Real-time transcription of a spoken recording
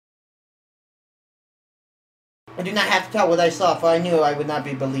I do not have to tell what I saw, for I knew I would not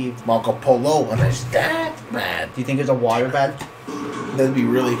be believed. Marco Polo and it's that bad. Do you think it's a waterbed? That'd be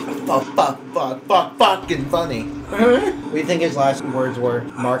really fucking funny. What do you think his last words were?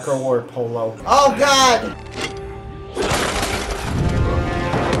 Marco or Polo? Oh God!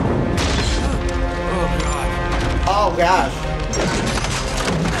 Oh gosh.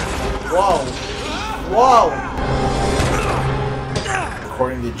 Whoa. Whoa.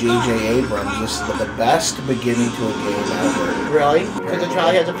 According to J.J. Abrams, this is the best beginning to a game ever. Really? Because the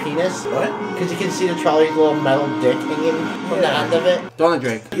trolley has a penis? What? Because you can see the trolley's little metal dick hanging from the end of it. Don't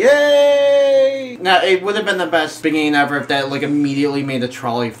drink. Yay! Now, it would have been the best beginning ever if that, like, immediately made the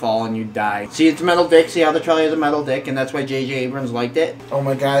trolley fall and you die. See, it's a metal dick. See how the trolley has a metal dick? And that's why J.J. Abrams liked it? Oh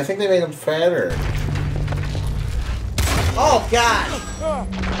my god, I think they made him fatter. Oh, God!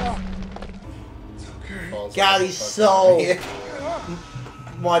 God, he's so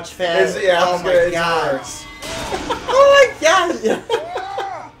much fatter. Oh, my God. Oh, my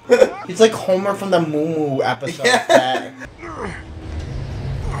God! He's like Homer from the Moo Moo episode. Yeah.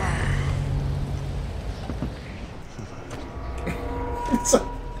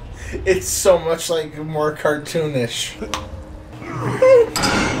 It's so much like more cartoonish.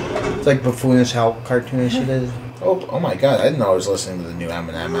 It's like buffoonish how cartoonish it is. Oh my god, I didn't know I was listening to the new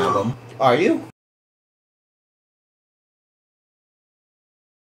Eminem album. Are you?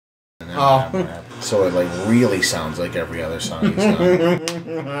 Oh. So it like really sounds like every other song he's done.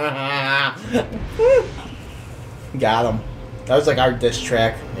 Got him. That was like our diss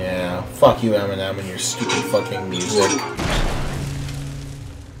track. Yeah. Fuck you, Eminem, and your stupid fucking music.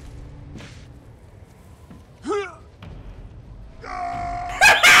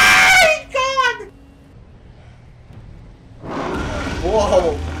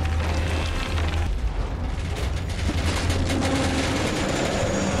 Whoa!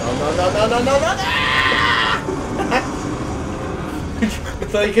 No! I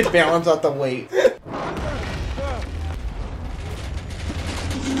thought you could balance out the weight. I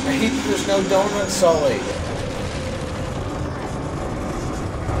hate that there's no donut, Sully.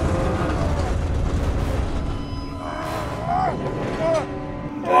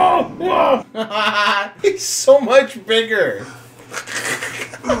 He's so much bigger.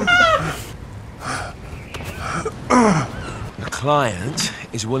 The client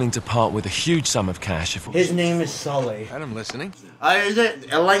is willing to part with a huge sum of cash if... His name is Sully. I'm listening. Is it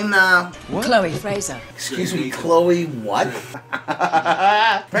Elena? What? Chloe Fraser. Excuse me, Chloe what?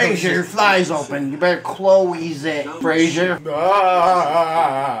 Fraser, your fly's open. You better Chloe's it, Fraser.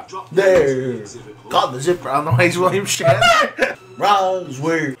 There. God, the zipper on the way, William Shatner.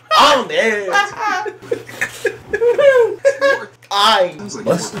 Roswell on there.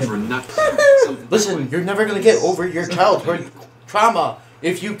 Listen, you're never gonna get over your childhood trauma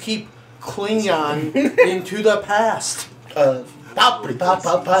if you keep clinging into the past. I'm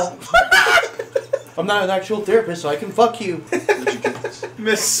not an actual therapist, so I can fuck you.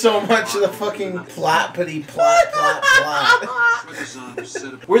 Missed so much of the fucking ploppity plot.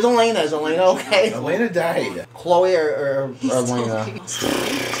 Where's Elena? Is Elena okay? Elena died. Chloe or Elena?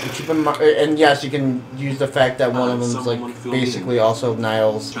 Keep in mind, and yes, you can use the fact that one of them is like basically also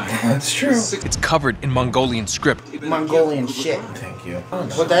Niles. That's true. It's covered in Mongolian script. Mongolian shit. Thank you.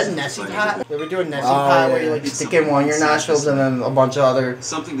 Was that Nessie pot? You ever do a Nessie pot where you like stick in one of your nostrils and then a bunch of other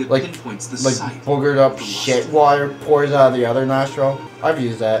like boogered up shit water pours out of the other nostril? I've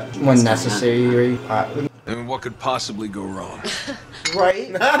used that when necessary. And what could possibly go wrong?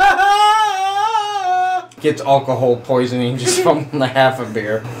 Right? Gets alcohol poisoning just from the half a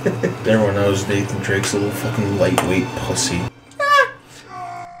beer. Everyone knows Nathan Drake's a little fucking lightweight pussy.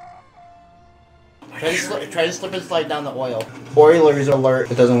 Try to slip and slide down the oil. Oilers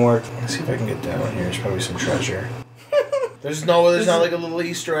alert. It doesn't work. Let's see if I can get down here. There's probably some treasure. There's not like a little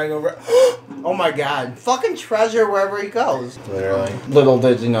Easter egg over. Oh my god. Fucking treasure wherever he goes. Literally. Little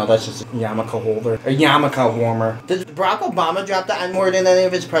did you know, that's just a yarmulke holder. A yarmulke warmer. Did Barack Obama drop the N-word in any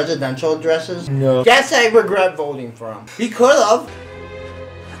of his presidential addresses? No. Guess I regret voting for him. He could have.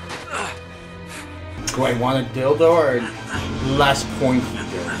 Do I want a dildo or less pointy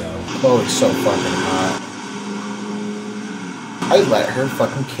dildo? Chloe's so fucking hot. I let her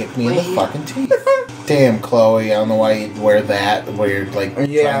fucking kick me in the fucking teeth. Damn, Chloe, I don't know why you'd wear that, where you're like, try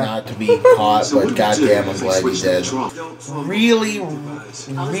not to be caught, but goddamn, I'm glad you did.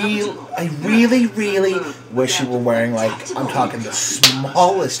 I really wish you were wearing, like, I'm talking the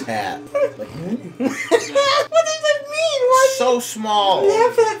smallest hat. Like, what does it mean? What? So small.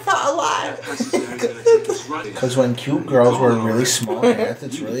 Laugh at that a lot. Because when cute girls wear really small hats,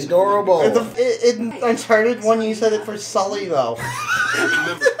 it's really adorable. In Uncharted 1, you said it for Sully, though.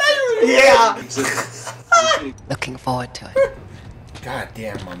 Yeah. Looking forward to it. God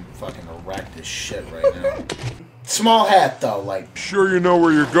damn, I'm fucking erect as shit right now. Small hat though, like. Sure you know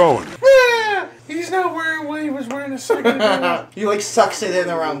where you're going? He's not wearing what he was wearing a second ago. He like sucks it in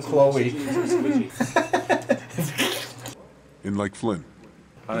around Chloe. In like Flynn.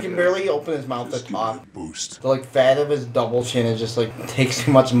 He can barely open his mouth to talk. Boost. The like fat of his double chin is just like takes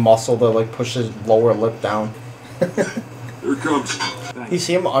too much muscle to like push his lower lip down. Here it comes. You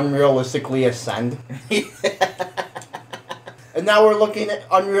see him unrealistically ascend. And now we're looking at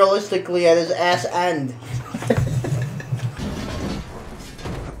unrealistically at his ass end.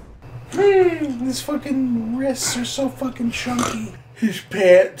 His fucking wrists are so fucking chunky. His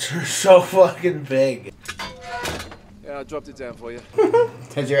pants are so fucking big. Yeah, I dropped it down for you.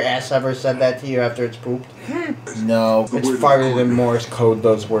 Has your ass ever said that to you after it's pooped? No. It's farted in Morse code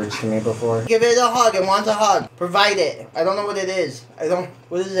those words to me before. Give it a hug. It wants a hug. Provide it. I don't know what it is.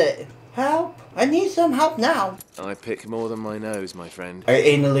 What is it? Help. I need some help now. I pick more than my nose, my friend. I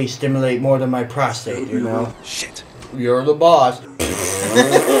anally stimulate more than my prostate, you know? Shit. You're the boss.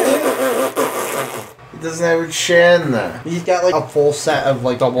 He doesn't have a chin. He's got like a full set of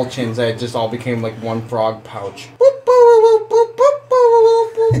like double chins that just all became like one frog pouch.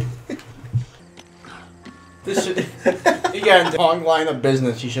 This should, again, long line of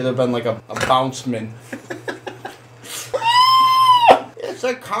business. He should have been like a bounceman. It's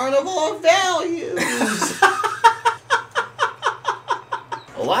a carnival of values.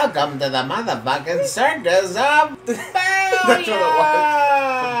 Welcome to the motherfucking circus of That's what it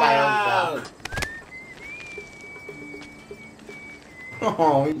was.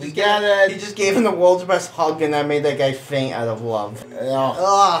 Oh, he just gave him the world's best hug, and that made that guy faint out of love.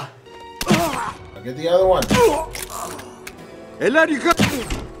 I'll get the other one. Elena, you got.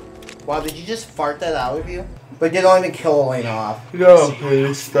 Wow, did you just fart that out of you? But you don't even kill Elena off. No,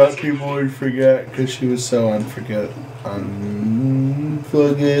 please stop. People would forget because she was so unforgettable.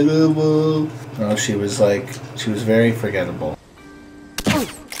 No, she was very forgettable.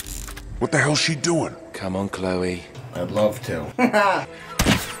 What the hell's she doing? Come on, Chloe. I'd love to.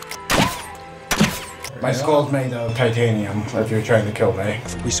 My skull's made of titanium, if you're trying to kill me.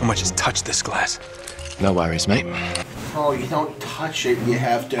 We so much as touch this glass. No worries, mate. Oh, you don't touch it, you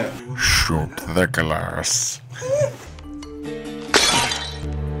have to Shoot the glass.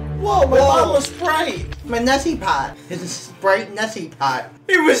 Whoa, my bottle of Sprite! My Nessie pot. It's a Sprite Nessie pot.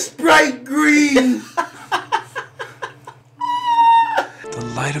 It was Sprite green! The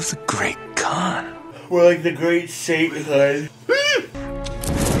light of the great Khan. We're like the great Satan.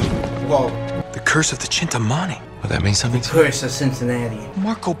 Whoa. The curse of the Chintamani. Well, that means something to Curse of Cincinnati.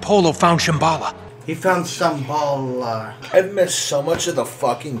 Marco Polo found Shambhala. He found some ball, I've missed so much of the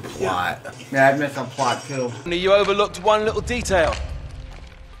fucking plot. Yeah, I missed a plot too. You overlooked one little detail.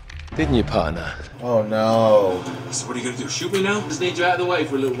 Didn't you, partner? Oh no. So what are you gonna do? Shoot me now? Just need you out of the way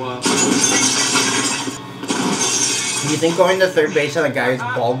for a little while. Do you think going to third base on a guy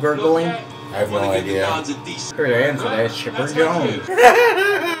who's ball gurgling? I have no idea. Heard the answer, that's Chipper Jones.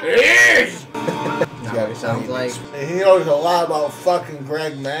 No, it sounds like... He knows a lot about fucking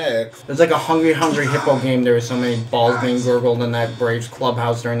Greg Maddox. There's like a Hungry Hungry Hippo game. There were so many balls being gurgled in that Braves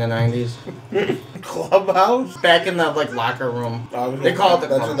clubhouse during the 90s. Clubhouse? Back in the like locker room. They call it the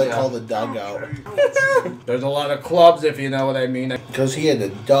That's club, what they yeah. call the dugout. There's a lot of clubs, if you know what I mean. Because he had to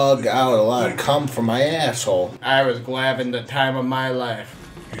dug out a lot of cum from my asshole. I was having the time of my life.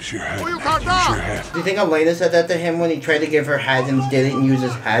 Use your head. Use your head. Do you think Elena said that to him when he tried to give her head and didn't use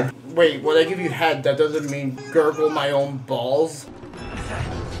his head? Wait, when I give you head, that doesn't mean gurgle my own balls?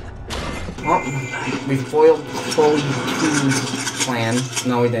 Oh, we foiled Chloe 2's plan.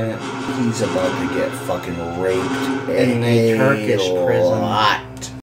 No, we didn't. He's about to get fucking raped In a Turkish prison. lot.